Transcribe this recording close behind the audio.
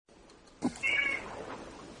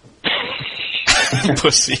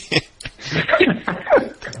Pussy.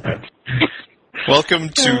 Welcome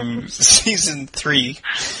to Season 3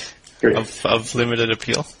 of Limited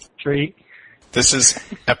Appeal. 3. This is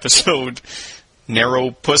episode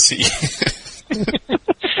Narrow Pussy.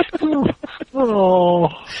 Oh.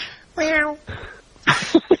 Meow.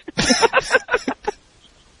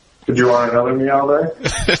 Did you want another meow there?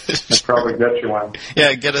 I'd probably get you one.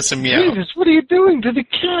 Yeah, get us a meow. Jesus, what are you doing to the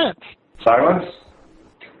cat? Silence?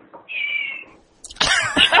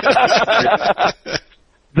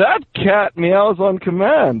 That cat meows on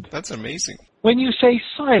command. That's amazing. When you say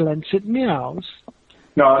silence, it meows.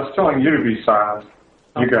 No, I was telling you to be silent.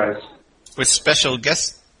 You guys. With special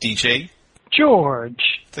guest DJ,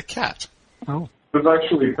 George. the cat. Oh. It was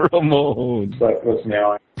actually Ramon. that was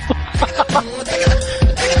meowing.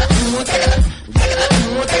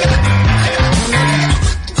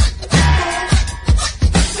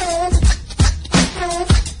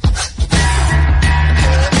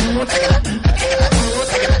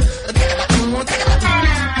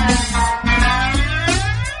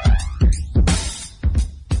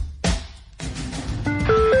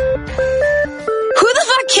 Who the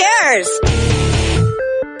fuck cares?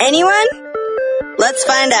 Anyone? Let's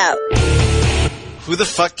find out. Who the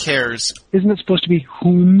fuck cares? Isn't it supposed to be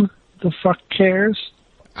whom the fuck cares?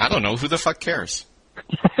 I don't know. Who the fuck cares?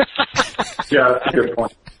 Yeah, that's a good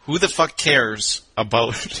point. Who the fuck cares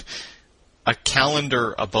about a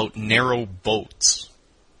calendar about narrow boats?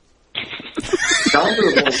 Calendar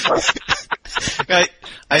of all time.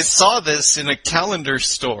 I saw this in a calendar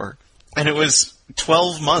store, and it was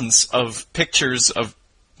 12 months of pictures of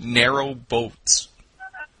narrow boats.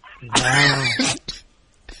 Wow.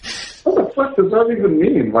 What the fuck does that even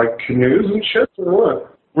mean? Like canoes and shit, or what?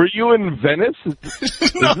 Were you in Venice? Is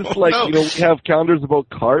this like, no. we have calendars about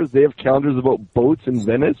cars, they have calendars about boats in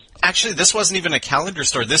Venice? Actually, this wasn't even a calendar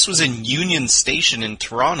store. This was in Union Station in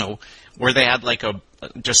Toronto, where they had like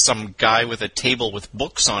just some guy with a table with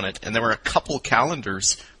books on it, and there were a couple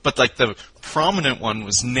calendars, but like the prominent one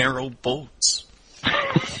was narrow boats.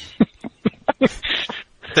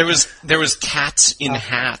 There was cats in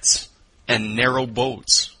hats and narrow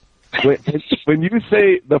boats. When you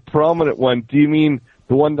say the prominent one, do you mean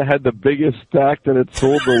the one that had the biggest stack that it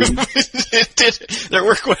sold the least? There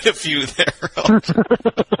were quite a few there.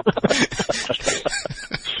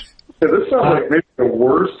 Yeah, this sounds like maybe the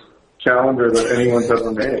worst calendar that anyone's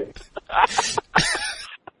ever made.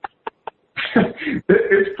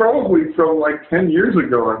 It's probably from like 10 years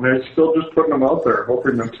ago, and they're still just putting them out there,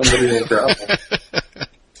 hoping that somebody will grab them.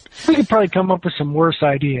 We could probably come up with some worse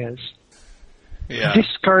ideas. Yeah.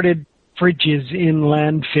 Discarded fridges in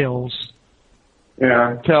landfills.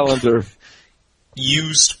 Yeah. Calendar.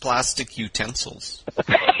 Used plastic utensils.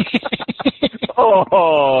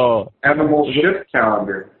 Oh, Animal shit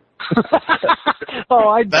calendar. Oh,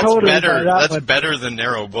 I'd That's totally better. buy that That's one. better than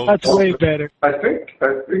narrow boats. That's way better. I think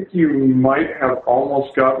you might have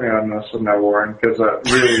almost got me on this one now, Warren, because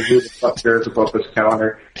really who the fuck cares about this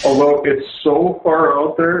calendar? Although it's so far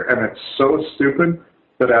out there and it's so stupid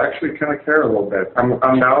that I actually kind of care a little bit. I'm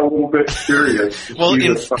now a little bit curious to Well, see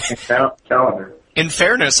in- this fucking calendar. In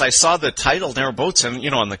fairness, I saw the title, Narrow Boats, and,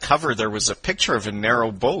 on the cover there was a picture of a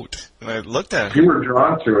narrow boat. And I looked at You it. were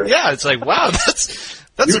drawn to it. Yeah, it's like, wow,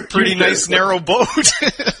 that's a pretty nice narrow boat.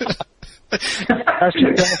 I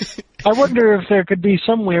wonder if there could be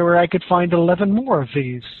somewhere where I could find 11 more of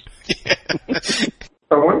these.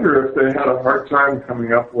 I wonder if they had a hard time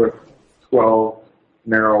coming up with 12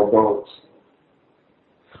 narrow boats.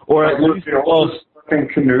 or Like, at least, just fucking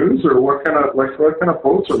canoes, or what kind of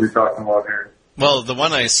boats are we talking about here? Well, the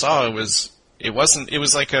one I saw it was like it was kind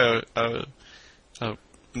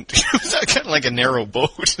of like a narrow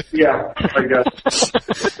boat. Yeah, I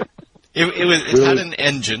guess. It had an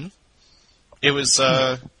engine. It was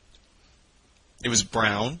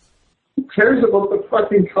brown. Who cares about the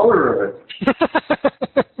fucking color of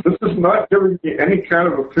it? This is not giving me any kind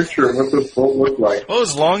of a picture of what this boat looked like. Well, it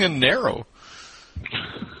was long and narrow.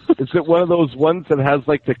 is it one of those ones that has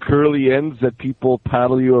like the curly ends that people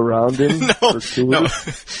paddle you around in? No, for tours? no,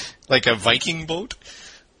 like a Viking boat.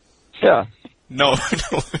 Yeah. No.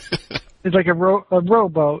 It's like a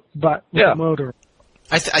rowboat, but with Yeah. a motor.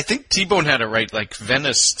 I think T-Bone had it right, like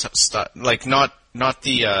Venice stuff, like not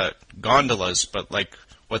the gondolas, but like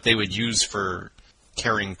what they would use for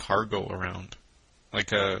carrying cargo around,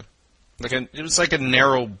 it was like a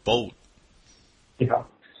narrow boat. Yeah.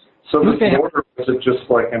 So this motor, was it just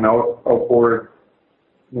like an outboard,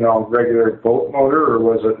 regular boat motor, or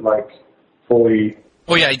was it like fully?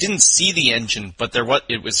 Oh yeah, I didn't see the engine, but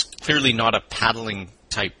it was clearly not a paddling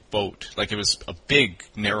type boat. Like it was a big,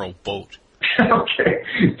 narrow boat. Okay.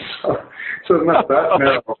 So So not that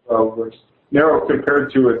narrow, probably. Narrow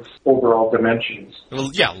compared to its overall dimensions.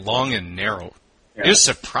 Well, yeah, long and narrow. Yeah. It was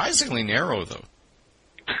surprisingly narrow, though.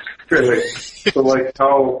 Really? So, like,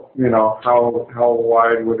 how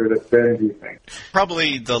wide would it have been, do you think?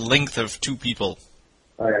 Probably the length of two people.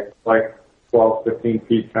 Like 12, 15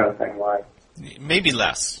 feet kind of thing wide. Maybe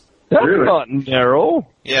less. That's Really? not narrow.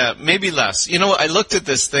 Yeah, maybe less. You know, I looked at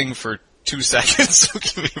this thing for 2 seconds, so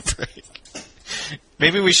give me a break.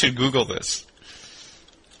 Maybe we should Google this.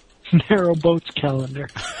 Narrow boats calendar.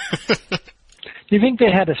 Do you think they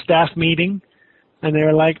had a staff meeting and they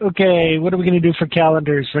were like, okay, what are we going to do for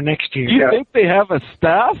calendars for next year? Do you think they have a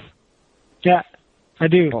staff? Yeah, I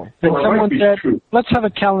do. Oh. And Well, it someone might be said, true. let's have a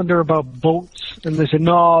calendar about boats. And they said,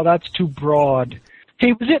 no, that's too broad.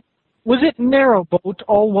 Hey, was it narrow boat,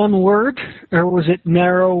 all one word, or was it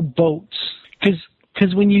narrow boats?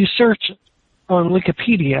 Because when you search on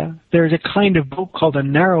Wikipedia, there's a kind of boat called a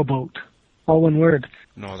narrow boat, all one word.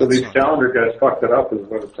 No, So that's these not. calendar guys fucked it up is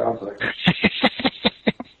what it sounds like.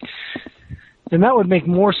 And that would make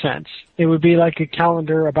more sense. It would be like a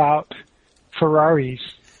calendar about Ferraris.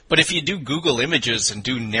 But if you do Google Images and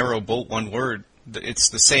do narrow boat one word, it's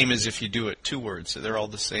the same as if you do it 2 words. They're all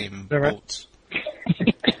the same They're right. boats.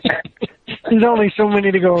 There's only so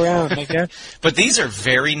many to go around, I guess. But these are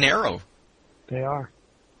very narrow. They are.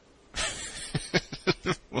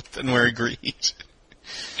 Well, then we're agreed.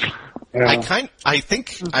 Yeah. I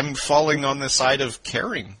think I'm falling on the side of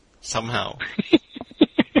caring somehow.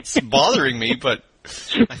 It's bothering me, but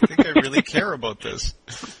I think I really care about this.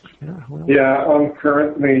 Yeah, well, Yeah, I'm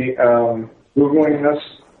currently Googling this,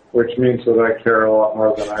 which means that I care a lot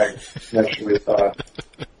more than I initially thought.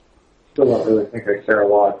 Still don't really think I care a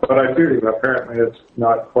lot, but I do. Apparently it's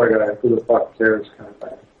not quite a who the fuck cares kind of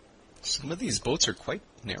thing. Some of these boats are quite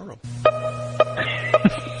narrow.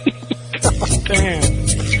 damn.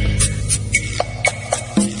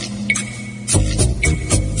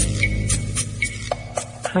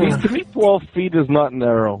 See, to me, 12 feet is not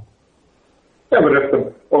narrow. Yeah, but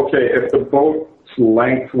if the boat's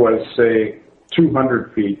length was, say,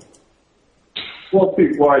 200 feet, 12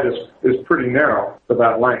 feet wide is pretty narrow for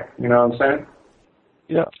that length. You know what I'm saying?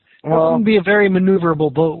 Yeah. That Well, wouldn't be a very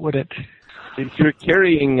maneuverable boat, would it? if you're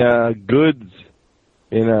carrying goods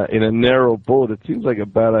in a narrow boat, it seems like a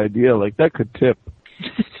bad idea. Like, that could tip.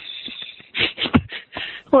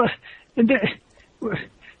 Well,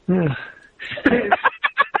 yeah.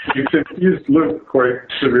 You confused Luke quite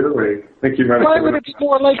severely. I think you might have Why given would it be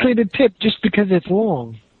more likely to tip just because it's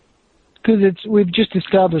long? Because we've just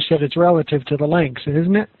established that it's relative to the length,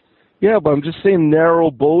 isn't it? Yeah, but I'm just saying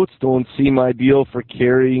narrow boats don't seem ideal for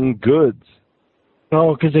carrying goods.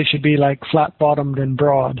 Oh, because they should be like flat-bottomed and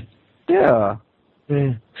broad. Yeah.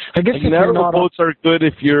 Yeah. I guess Like, if you're narrow not boats are good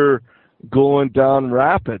if you're going down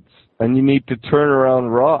rapids and you need to turn around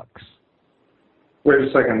rocks. Wait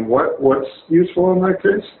a second. What's useful in that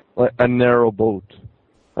case? Like a narrow boat.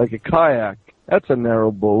 Like a kayak. That's a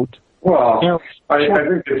narrow boat. Well, Yeah. I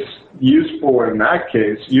think it's useful in that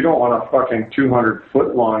case. You don't want a fucking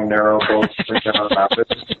 200-foot long narrow boat to down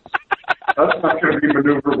rapids. That's not going to be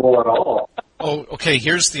maneuverable at all. Oh, okay,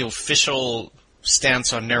 here's the official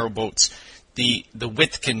stance on narrow boats. The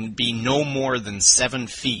width can be no more than 7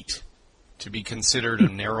 feet to be considered a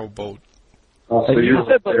narrow boat. Oh, so And you you're-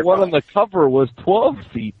 said the one on the cover was 12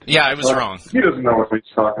 feet. Yeah, I was wrong. He doesn't know what he's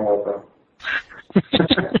talking about, though.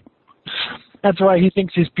 That's why he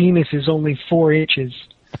thinks his penis is only 4 inches.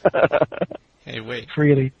 Hey, wait. It's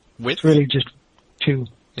really, Width? it's really just 2.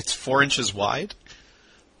 It's 4 inches wide?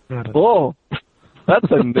 I don't know. Oh, that's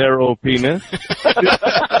a narrow penis. 2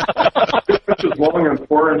 inches long and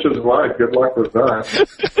 4 inches wide. Good luck with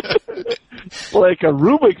that. Like a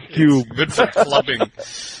Rubik's Cube. Good for clubbing.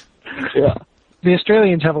 Yeah. The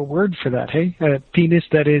Australians have a word for that, hey? A penis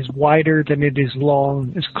that is wider than it is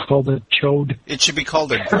long is called a chode. It should be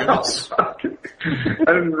called a grimace. I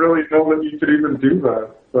didn't really know that you could even do that,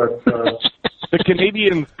 but The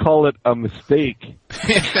Canadians call it a mistake. does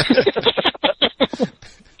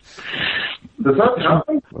that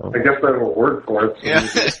happen? I guess I have a word for it. So Yeah.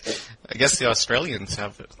 I guess the Australians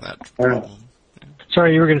have that problem.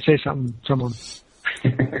 Sorry, you were going to say something, someone.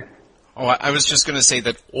 Oh, I was just going to say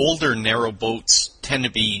that older narrow boats tend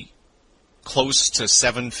to be close to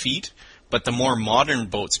 7 feet, but the more modern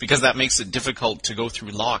boats, because that makes it difficult to go through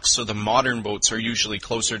locks, so the modern boats are usually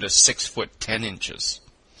closer to 6 foot 10 inches.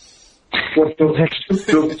 What, those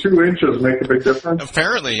 2 inches make a big difference?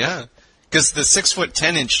 Apparently, yeah. Because the 6 foot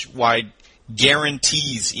 10 inch wide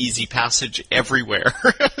guarantees easy passage everywhere.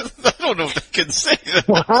 I don't know if I can say that.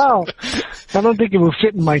 Wow. I don't think it will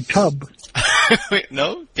fit in my tub. Wait,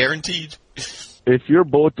 no? Guaranteed. if your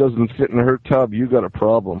boat doesn't fit in her tub, you got a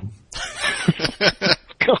problem.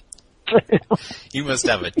 You must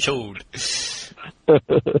have a chode.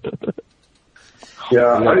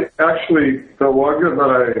 Yeah, the longer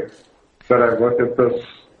that I look at this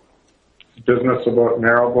business about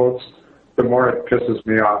narrow boats, the more it pisses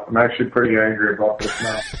me off. I'm actually pretty angry about this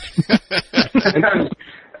now.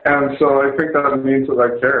 and so I think that means that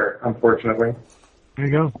I care, unfortunately. There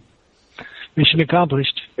you go. Mission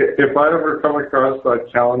accomplished. If I ever come across that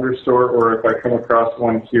calendar store, or if I come across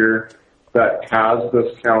one here that has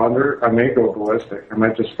this calendar, I may go ballistic. I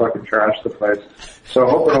might just fucking trash the place. So I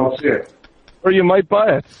hope I don't see it. Or you might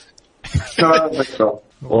buy it. No, I don't think so.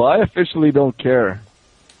 Well, I officially don't care.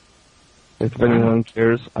 If anyone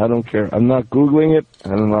cares, I don't care. I'm not Googling it,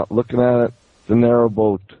 and I'm not looking at it. It's a narrow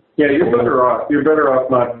boat. Yeah, you're better off. You're better off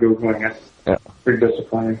not Googling it. Yeah. Pretty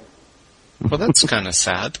disappointing. Well, that's kind of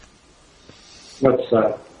sad. What's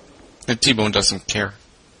that? That T-Bone doesn't care.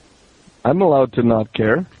 I'm allowed to not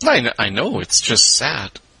care. I know, it's just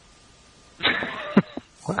sad.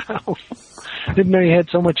 Wow. Didn't know you had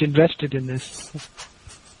so much invested in this.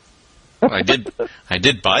 I did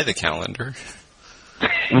buy the calendar.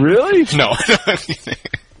 Really? No.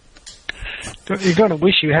 You're going to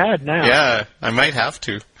wish you had now. Yeah, I might have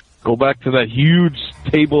to. Go back to that huge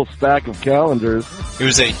table stack of calendars. It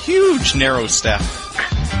was a huge narrow stack.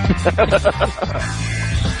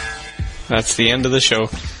 That's the end of the show.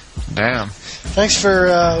 Damn. Thanks for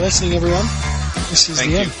listening, everyone. This is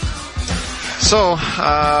Thank the you. end. So,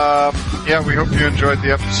 yeah, we hope you enjoyed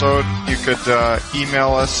the episode. You could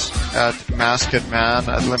email us at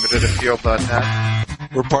maskedman@limitedappeal.net.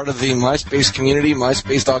 We're part of the MySpace community,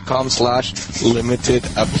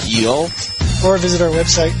 myspace.com/limitedappeal. Or visit our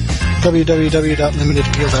website,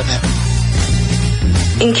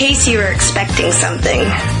 www.limitedappeal.net. In case you were expecting something,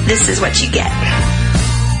 this is what you get.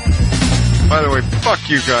 By the way, fuck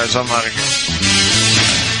you guys, I'm out of here.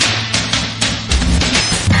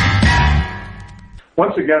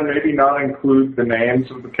 Once again, maybe not include the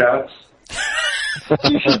names of the cats.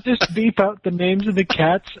 You should just beep out the names of the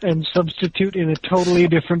cats and substitute in a totally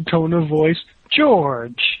different tone of voice.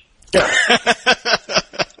 George. Yeah.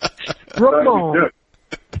 Ramon. That'd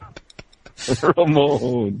be good.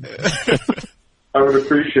 Ramon. I would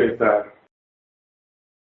appreciate that.